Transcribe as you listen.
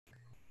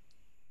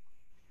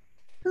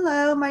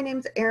Hello, my name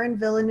is Erin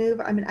Villeneuve.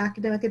 I'm an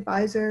academic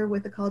advisor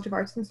with the College of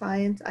Arts and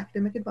Science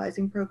Academic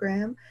Advising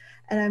Program,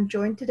 and I'm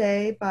joined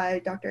today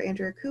by Dr.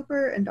 Andrea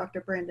Cooper and Dr.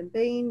 Brandon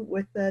Bayne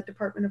with the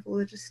Department of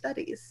Religious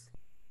Studies.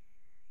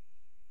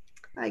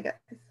 Hi, guys.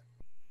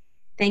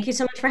 Thank you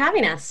so much for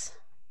having us.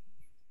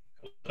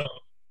 Do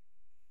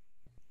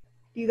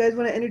you guys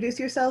want to introduce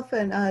yourself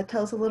and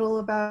tell us a little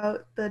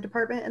about the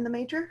department and the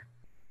major?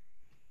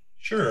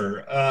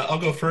 Sure. I'll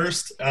go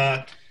first.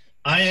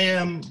 I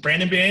am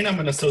Brandon Bayne.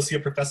 I'm an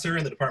associate professor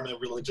in the Department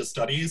of Religious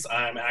Studies.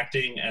 I'm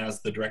acting as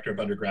the director of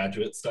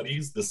undergraduate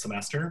studies this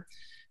semester.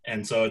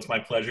 And so it's my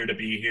pleasure to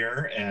be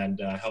here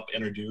and help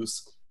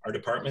introduce our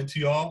department to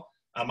you all.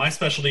 My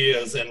specialty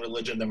is in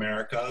religion in the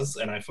Americas,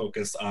 and I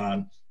focus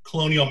on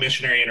colonial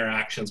missionary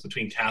interactions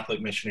between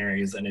Catholic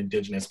missionaries and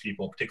indigenous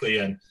people, particularly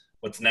in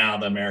what's now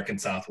the American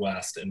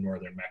Southwest and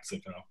northern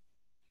Mexico.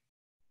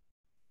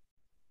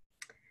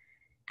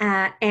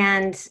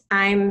 And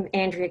I'm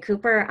Andrea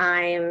Cooper.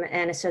 I'm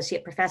an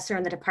associate professor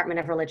in the Department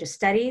of Religious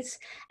Studies,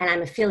 and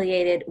I'm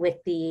affiliated with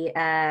the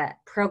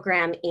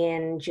program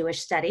in Jewish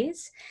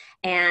Studies.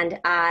 And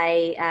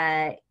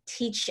I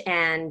teach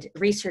and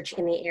research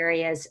in the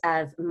areas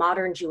of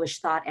modern Jewish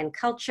thought and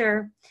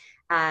culture,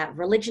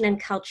 religion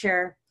and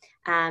culture,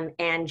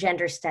 and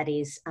gender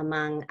studies,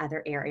 among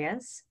other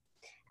areas.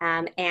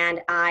 And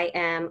I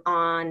am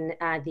on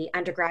the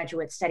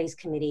undergraduate studies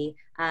committee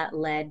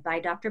led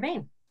by Dr.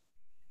 Bayne.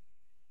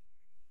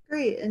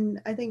 Great,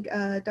 and I think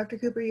Dr.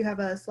 Cooper, you have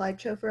a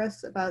slideshow for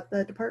us about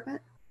the department.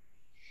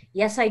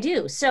 Yes, I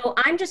do. So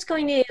I'm just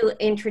going to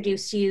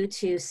introduce you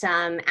to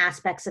some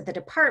aspects of the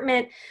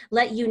department,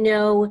 let you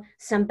know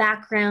some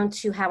background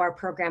to how our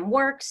program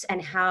works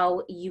and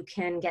how you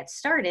can get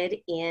started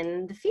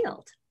in the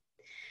field.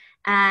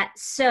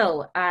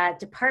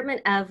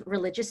 Department of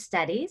Religious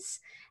Studies.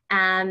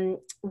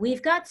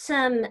 We've got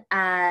some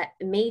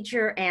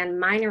major and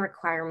minor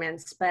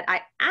requirements, but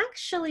I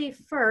actually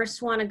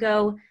first want to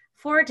go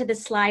forward to the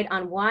slide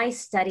on why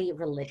study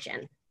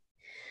religion.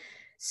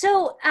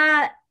 So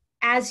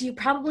as you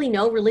probably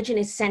know, religion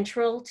is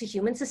central to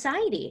human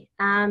society,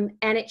 and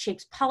it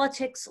shapes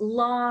politics,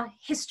 law,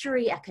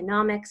 history,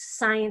 economics,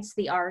 science,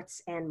 the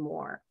arts, and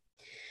more.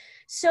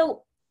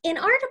 So in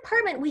our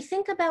department, we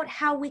think about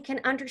how we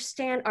can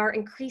understand our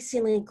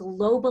increasingly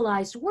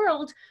globalized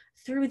world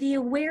through the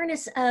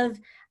awareness of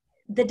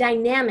the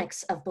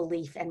dynamics of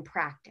belief and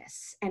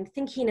practice, and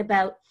thinking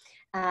about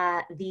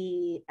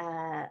the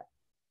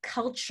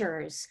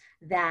cultures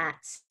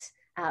that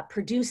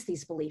produce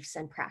these beliefs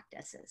and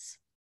practices.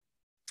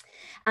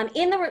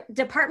 In the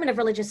Department of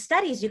Religious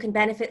Studies, you can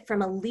benefit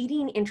from a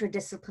leading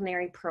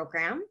interdisciplinary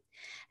program,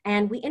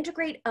 and we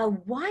integrate a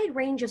wide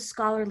range of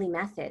scholarly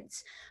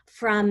methods,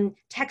 from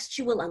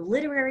textual and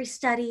literary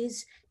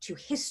studies to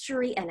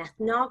history and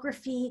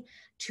ethnography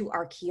to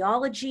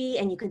archaeology,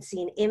 and you can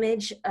see an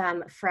image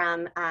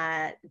from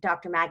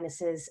Dr.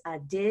 Magnus's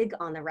dig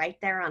on the right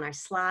there on our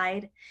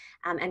slide,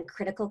 and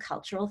critical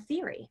cultural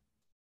theory.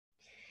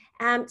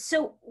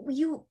 So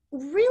you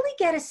really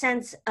get a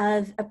sense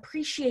of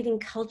appreciating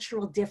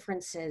cultural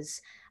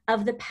differences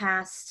of the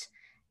past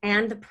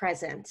and the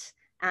present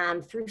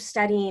through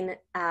studying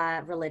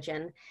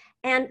religion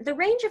and the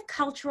range of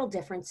cultural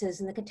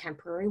differences in the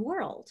contemporary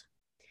world.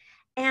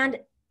 And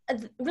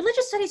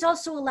religious studies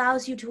also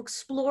allows you to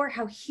explore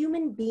how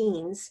human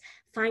beings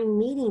find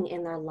meaning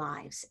in their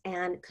lives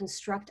and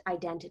construct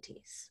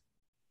identities.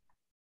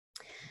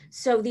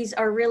 So these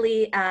are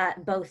really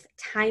both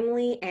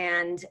timely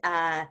and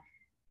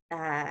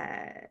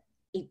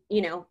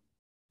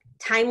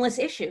timeless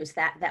issues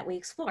that we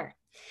explore.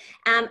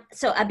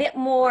 So a bit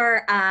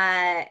more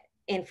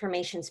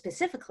information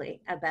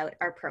specifically about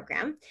our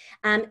program.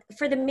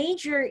 For the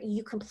major,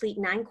 you complete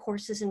 9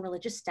 courses in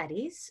religious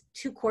studies,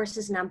 2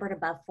 courses numbered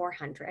above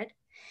 400.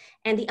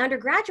 And the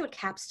undergraduate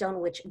capstone,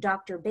 which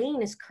Dr.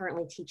 Bayne is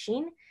currently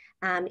teaching,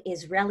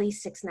 is Reli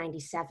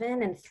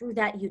 697. And through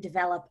that, you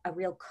develop a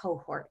real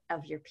cohort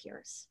of your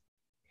peers.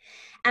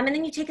 And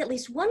then you take at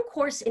least 1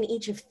 course in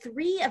each of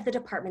 3 of the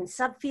department's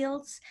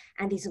subfields,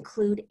 and these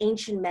include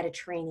ancient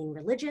Mediterranean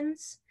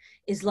religions,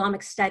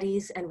 Islamic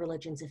studies and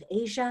religions of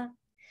Asia,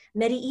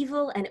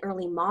 medieval and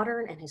early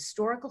modern and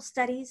historical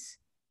studies,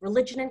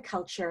 religion and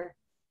culture,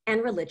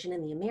 and religion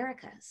in the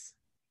Americas.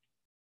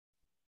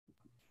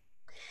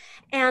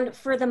 And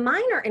for the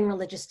minor in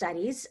religious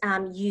studies,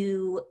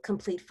 you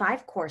complete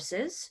 5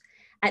 courses,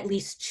 at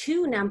least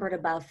 2 numbered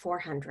above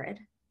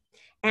 400,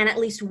 and at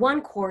least 1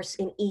 course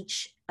in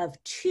each of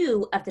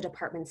 2 of the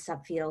department's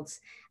subfields,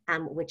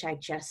 which I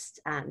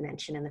just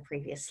mentioned in the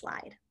previous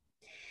slide.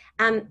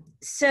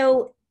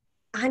 So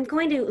I'm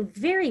going to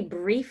very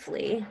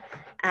briefly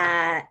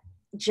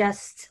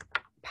just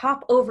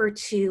pop over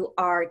to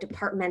our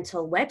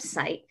departmental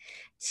website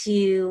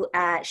to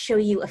show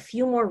you a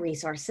few more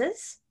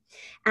resources.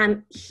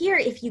 Here,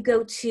 if you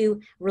go to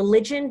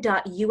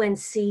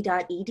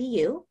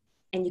religion.unc.edu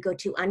and you go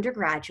to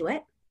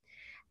undergraduate,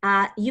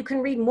 you can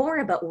read more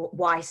about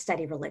why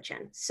study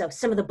religion. So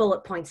some of the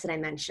bullet points that I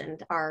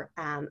mentioned are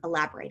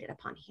elaborated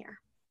upon here.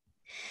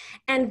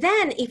 And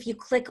then if you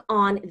click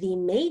on the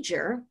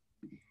major,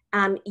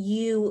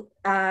 you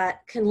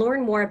can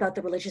learn more about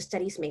the religious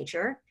studies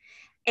major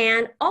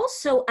and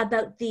also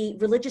about the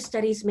religious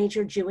studies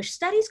major Jewish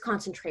studies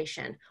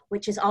concentration,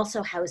 which is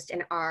also housed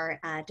in our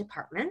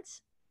department,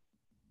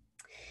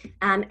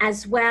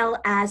 as well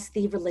as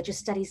the religious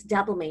studies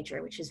double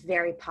major, which is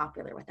very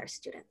popular with our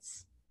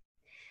students.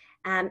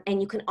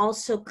 And you can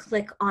also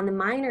click on the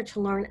minor to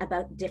learn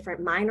about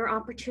different minor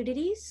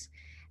opportunities,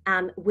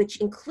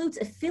 which includes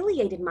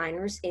affiliated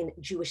minors in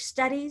Jewish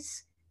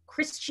studies,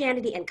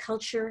 Christianity and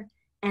culture,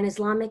 and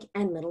Islamic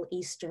and Middle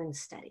Eastern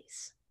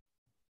studies.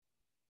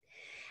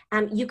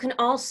 You can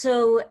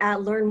also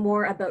learn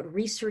more about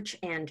research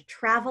and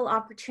travel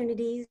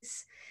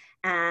opportunities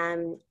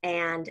and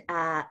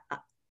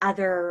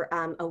other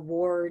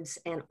awards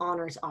and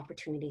honors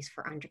opportunities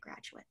for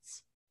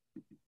undergraduates.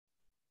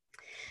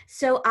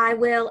 So I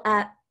will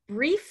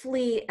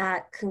briefly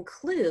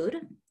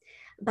conclude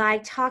by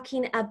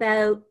talking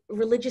about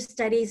religious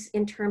studies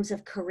in terms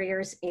of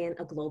careers in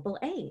a global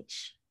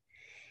age.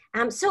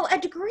 So a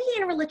degree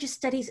in religious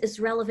studies is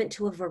relevant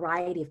to a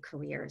variety of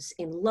careers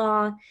in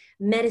law,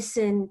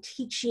 medicine,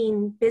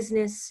 teaching,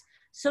 business,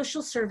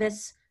 social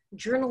service,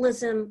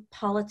 journalism,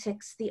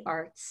 politics, the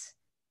arts,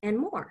 and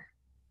more.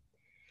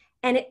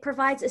 And it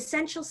provides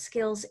essential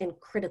skills in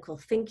critical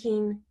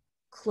thinking,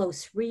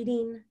 close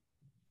reading,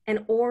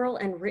 and oral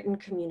and written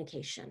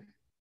communication.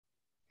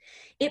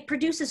 It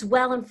produces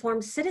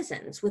well-informed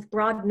citizens with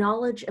broad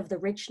knowledge of the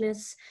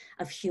richness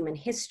of human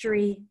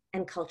history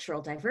and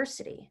cultural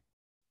diversity.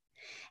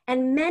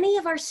 And many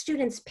of our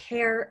students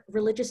pair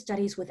religious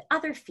studies with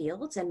other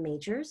fields and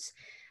majors,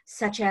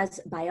 such as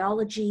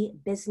biology,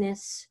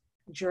 business,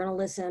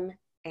 journalism,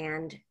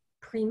 and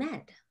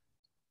pre-med.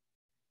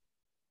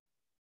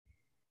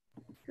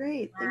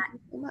 Great, thank you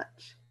so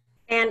much.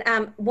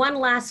 And one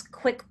last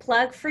quick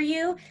plug for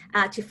you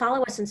to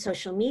follow us on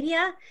social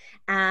media.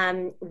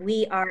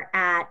 We are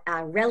at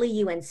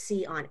Reli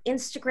UNC on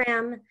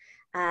Instagram,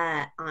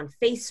 on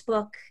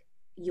Facebook,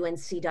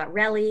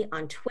 unc.reli,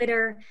 on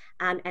Twitter,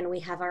 and we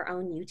have our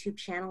own YouTube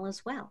channel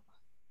as well.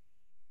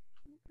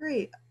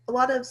 Great. A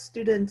lot of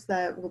students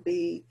that will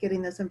be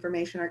getting this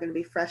information are going to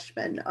be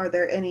freshmen. Are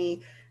there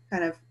any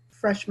kind of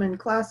freshman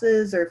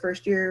classes or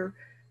first year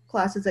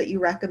classes that you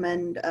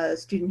recommend a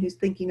student who's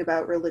thinking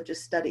about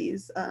religious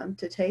studies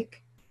to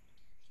take?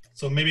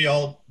 So maybe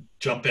I'll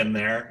jump in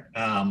there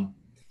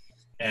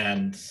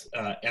and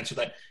answer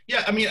that.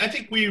 Yeah, I mean, I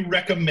think we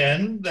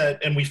recommend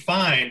that, and we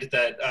find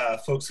that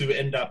folks who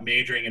end up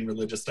majoring in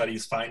religious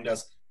studies find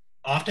us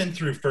often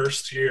through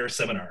first year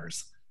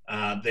seminars.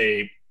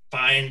 They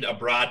find a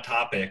broad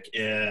topic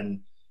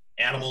in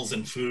animals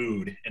and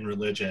food in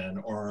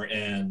religion, or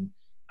in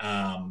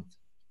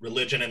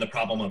religion and the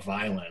problem of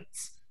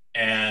violence.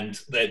 And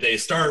they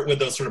start with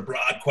those sort of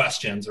broad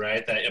questions,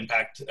 right, that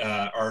impact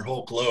our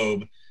whole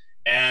globe,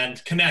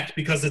 and connect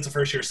because it's a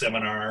first year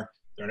seminar.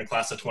 They're in a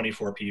class of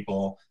 24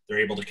 people. They're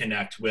able to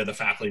connect with a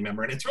faculty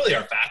member. And it's really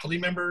our faculty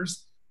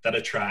members that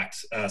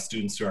attract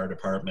students to our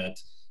department.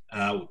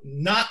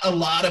 Not a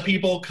lot of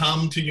people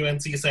come to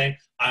UNC saying,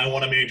 I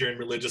want to major in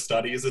religious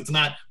studies. It's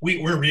not,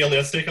 we're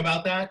realistic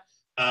about that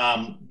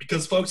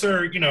because folks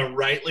are,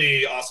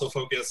 rightly also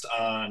focused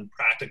on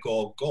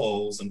practical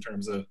goals in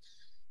terms of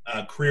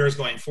careers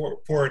going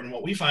forward. And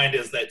what we find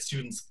is that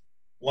students,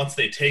 once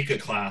they take a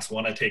class,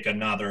 want to take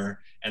another,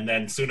 and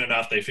then soon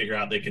enough they figure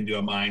out they can do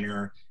a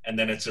minor, and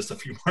then it's just a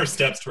few more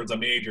steps towards a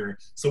major.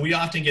 So we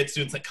often get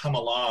students that come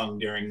along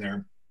during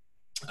their,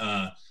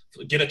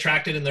 get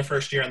attracted in their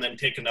first year and then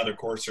take another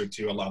course or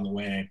two along the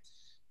way.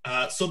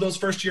 So those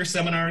first year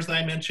seminars that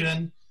I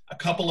mentioned, a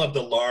couple of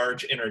the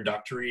large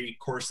introductory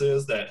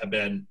courses that have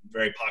been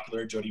very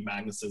popular, Jody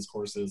Magnus's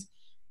courses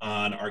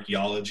on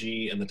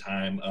archaeology in the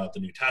time of the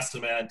New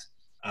Testament.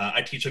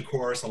 I teach a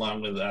course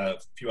along with a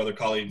few other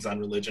colleagues on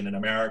religion in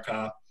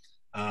America,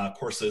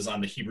 courses on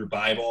the Hebrew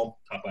Bible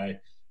taught by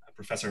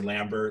Professor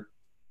Lambert,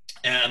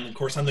 and the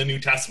course on the New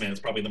Testament is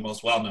probably the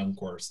most well-known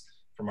course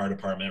from our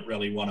department,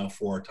 really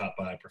 104, taught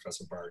by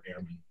Professor Bart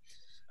Ehrman.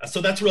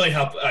 So that's really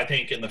how I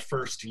think in the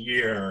first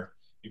year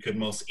you could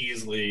most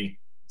easily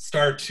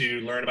start to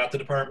learn about the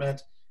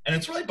department. And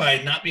it's really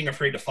by not being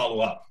afraid to follow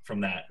up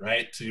from that,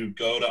 right? To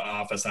go to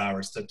office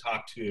hours, to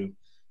talk to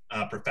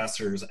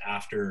professors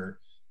after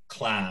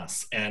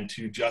class, and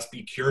to just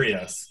be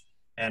curious.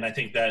 And I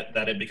think that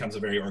it becomes a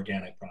very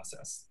organic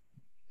process.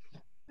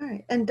 All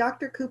right, and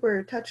Dr.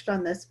 Cooper touched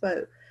on this,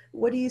 but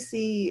what do you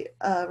see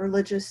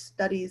religious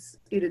studies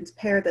students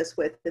pair this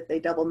with if they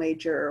double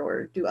major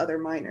or do other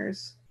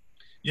minors?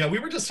 Yeah, we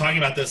were just talking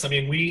about this. I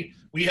mean,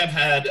 we have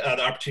had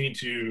the opportunity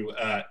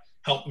to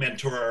help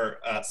mentor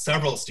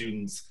several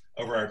students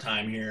over our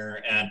time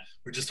here. And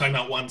we're just talking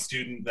about one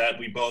student that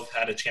we both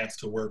had a chance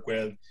to work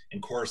with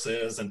in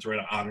courses and through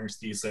an honors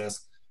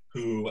thesis,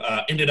 who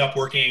ended up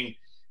working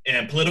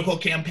in political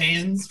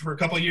campaigns for a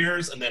couple of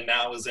years and then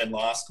now is in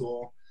law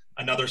school.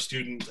 Another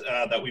student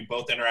that we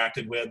both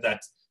interacted with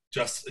that's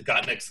just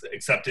gotten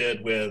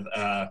accepted with,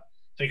 I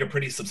think, a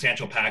pretty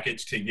substantial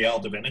package to Yale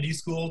Divinity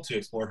School to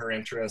explore her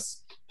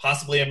interests,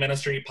 possibly in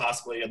ministry,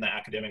 possibly in the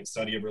academic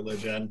study of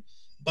religion.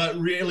 But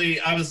really,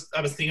 I was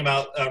thinking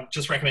about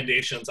just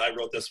recommendations I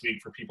wrote this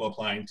week for people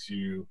applying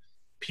to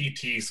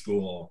PT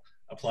school,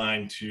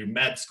 applying to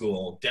med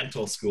school,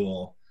 dental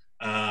school,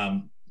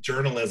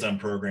 journalism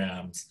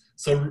programs.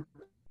 So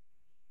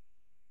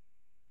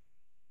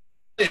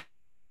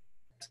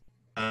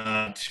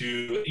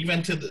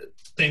to the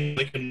thing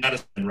like in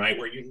medicine, right,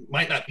 where you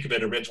might not think of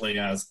it originally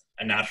as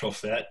a natural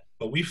fit,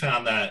 but we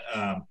found that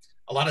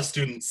a lot of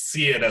students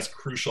see it as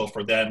crucial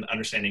for them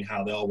understanding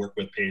how they'll work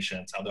with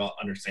patients, how they'll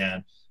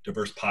understand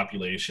diverse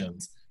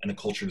populations and the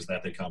cultures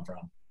that they come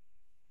from.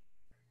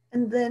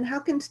 And then how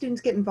can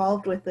students get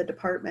involved with the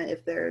department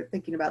if they're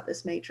thinking about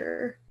this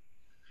major?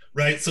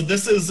 Right, so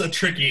this is a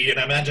tricky, and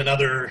I imagine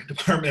other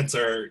departments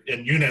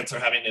and units are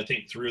having to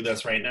think through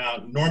this right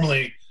now.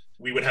 Normally,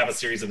 we would have a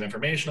series of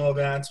informational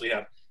events. We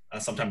have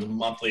sometimes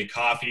monthly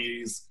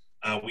coffees.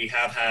 We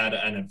have had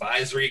an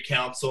advisory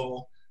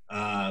council.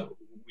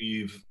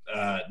 We've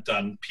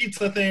done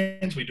pizza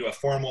things. We do a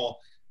formal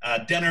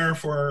dinner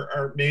for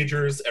our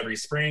majors every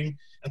spring.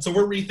 And so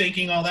we're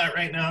rethinking all that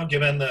right now,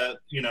 given the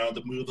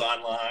move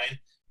online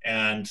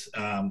and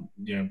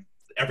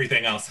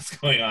everything else that's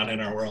going on in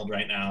our world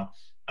right now.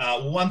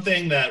 One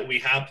thing that we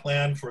have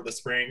planned for the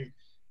spring,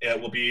 it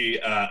will be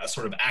a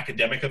sort of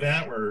academic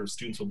event where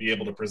students will be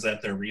able to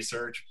present their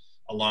research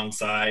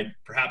alongside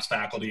perhaps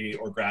faculty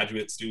or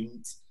graduate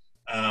students.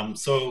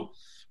 So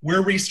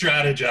we're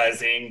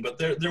re-strategizing, but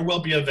there will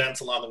be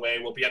events along the way.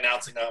 We'll be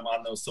announcing them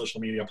on those social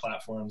media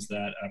platforms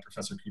that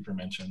Professor Cooper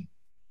mentioned.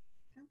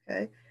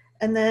 Okay.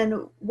 And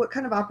then what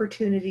kind of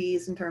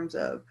opportunities in terms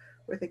of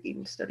we're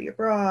thinking study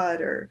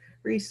abroad or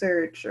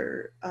research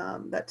or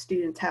that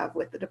students have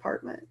with the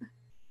department?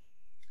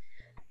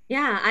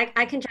 Yeah,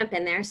 I can jump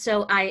in there.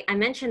 So I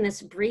mentioned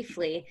this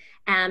briefly,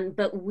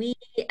 but we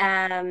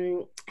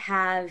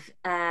have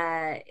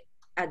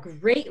a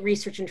great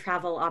research and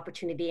travel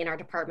opportunity in our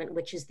department,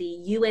 which is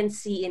the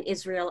UNC in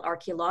Israel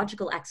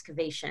Archaeological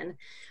Excavation,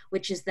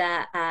 which is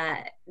the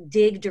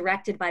dig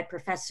directed by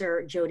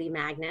Professor Jody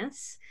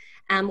Magnus,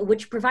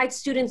 which provides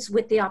students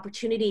with the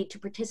opportunity to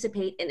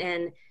participate in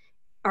an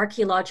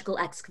archaeological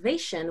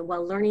excavation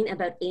while learning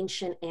about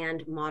ancient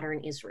and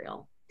modern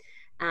Israel.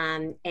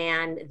 And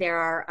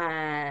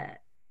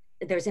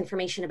there's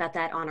information about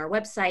that on our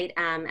website,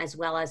 as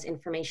well as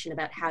information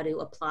about how to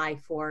apply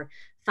for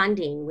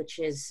funding, which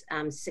is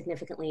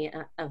significantly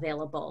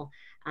available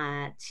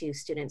to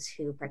students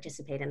who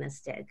participate in this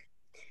dig.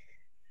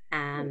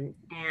 And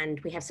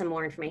we have some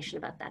more information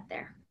about that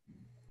there.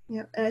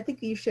 Yeah, and I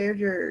think you shared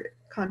your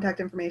contact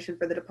information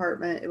for the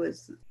department. It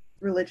was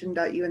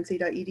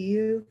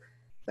religion.unc.edu. Is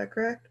that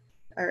correct?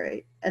 All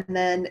right. And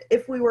then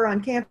if we were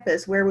on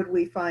campus, where would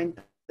we find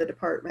the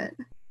department?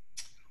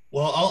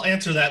 Well, I'll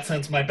answer that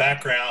since my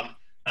background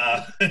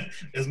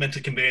is meant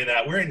to convey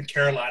that. We're in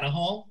Carolina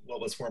Hall, what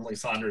was formerly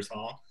Saunders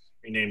Hall,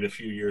 renamed a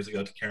few years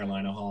ago to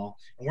Carolina Hall.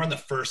 And we're on the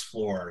first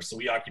floor, so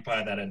we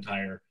occupy that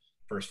entire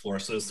first floor.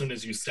 So as soon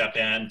as you step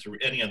in through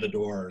any of the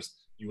doors,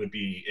 you would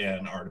be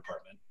in our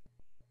department.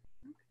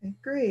 Okay,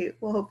 great.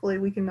 Well, hopefully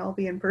we can all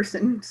be in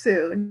person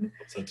soon.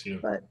 So too.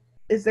 But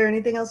is there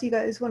anything else you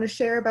guys want to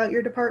share about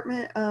your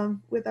department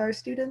with our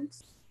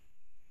students?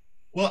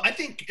 Well, I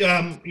think,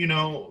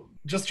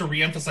 just to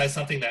reemphasize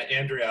something that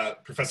Andrea,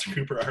 Professor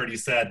Cooper already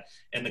said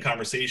in the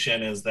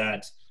conversation is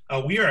that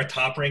we are a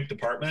top-ranked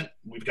department.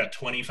 We've got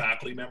 20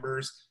 faculty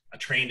members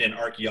trained in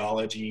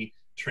archaeology,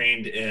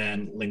 trained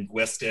in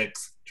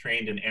linguistics,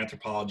 trained in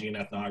anthropology and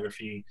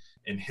ethnography,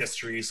 in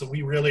history. So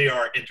we really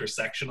are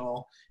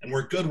intersectional, and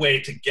we're a good way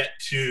to get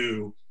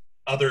to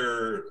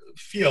other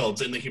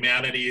fields in the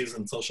humanities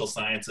and social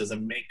sciences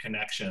and make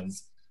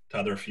connections to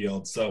other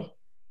fields. So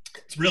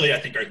it's really, I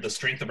think, the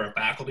strength of our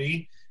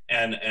faculty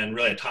and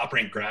really a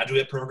top-ranked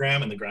graduate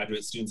program and the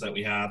graduate students that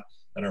we have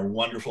that are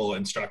wonderful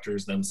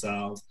instructors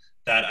themselves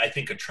that I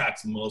think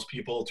attracts most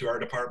people to our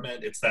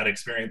department. It's that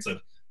experience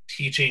of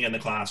teaching in the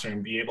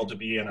classroom, be able to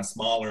be in a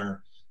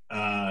smaller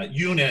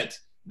unit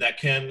that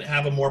can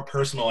have a more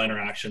personal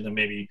interaction than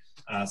maybe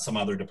some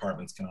other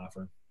departments can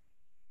offer.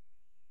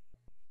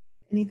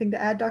 Anything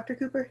to add, Dr.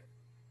 Cooper?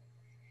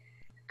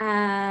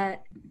 I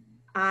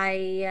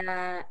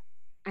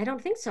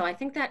don't think so. I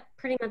think that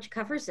pretty much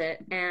covers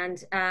it.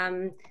 And,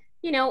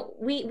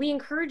 we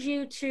encourage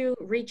you to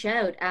reach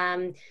out.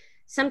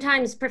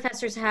 Sometimes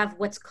professors have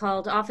what's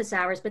called office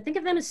hours, but think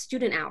of them as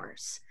student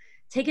hours.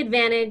 Take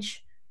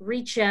advantage,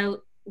 reach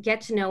out, get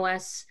to know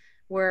us.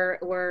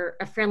 We're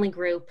a friendly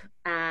group,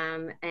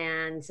 and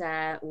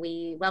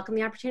we welcome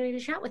the opportunity to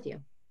chat with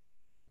you.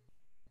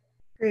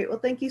 Great. Well,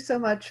 thank you so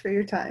much for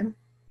your time.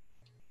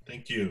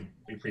 Thank you.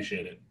 We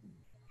appreciate it.